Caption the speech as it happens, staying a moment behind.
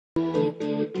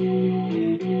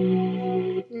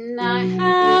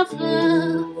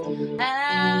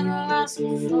and lost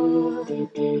before.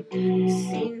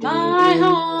 Seen my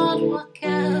heart walk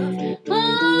out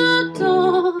the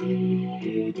door.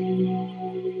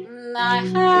 I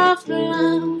have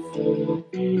loved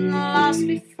lost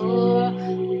before.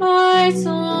 My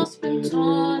soul's been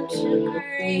torn to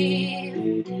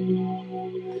grieve.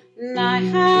 And I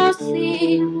have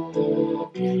seen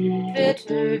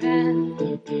bitter end,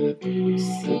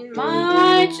 seen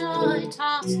my joy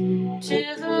tossed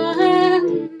to the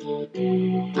wind.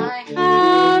 I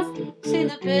have seen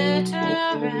the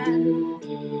bitter end,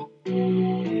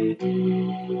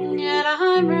 yet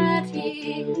I'm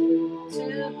ready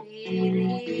to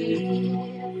believe.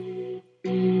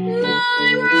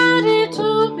 I'm ready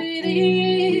to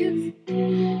believe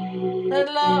that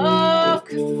love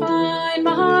could find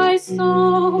my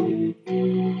soul.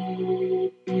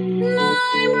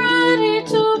 I'm ready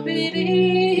to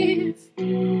believe,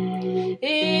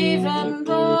 even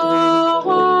though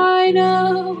I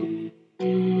know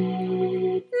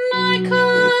I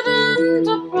couldn't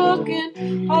have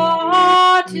broken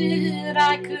hearted.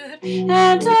 I could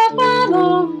end up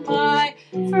alone, my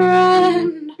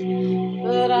friend,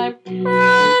 but I'm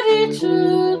ready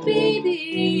to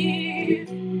believe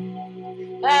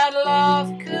that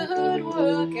love could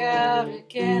work out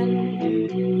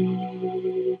again.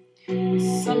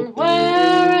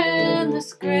 Somewhere in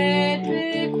this great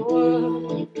big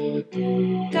world,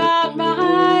 God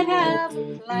might have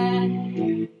a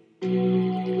plan.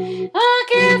 I'll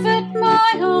give it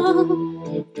my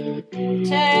all,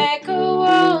 take a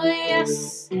whirl,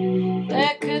 yes,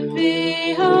 there could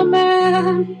be a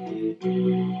man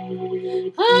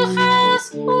who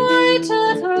has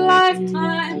waited a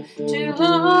lifetime to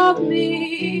love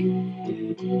me,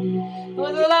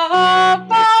 with love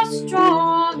both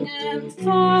strong and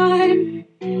fine,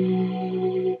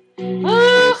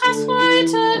 who has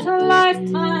waited a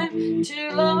lifetime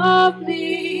to love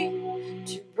me,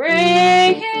 to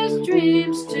bring his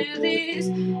dreams to these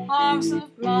arms of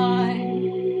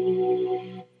mine.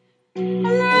 I'm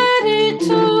ready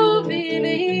to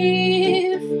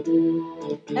believe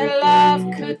that love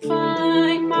could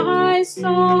find my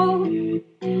soul.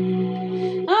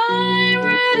 I'm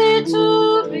ready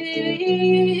to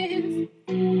believe,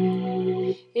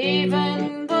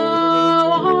 even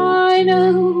though I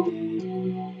know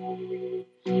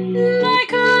I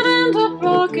couldn't have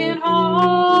broken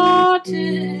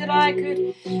hearted. I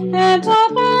could end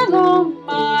up alone,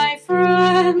 my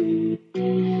friend,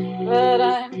 but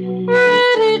I'm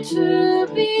ready to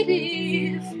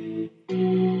believe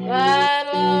that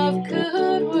love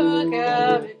could work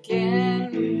out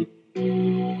again.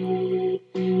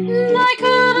 I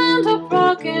couldn't have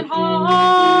broken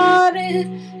hearted.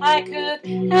 I could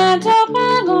end up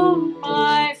alone,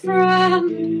 my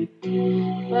friend,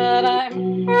 but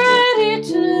I'm ready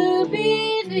to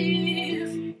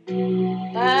believe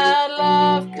that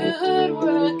love could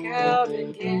work out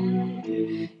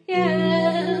again.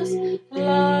 Yes,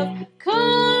 love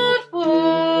could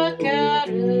work out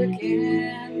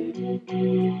again.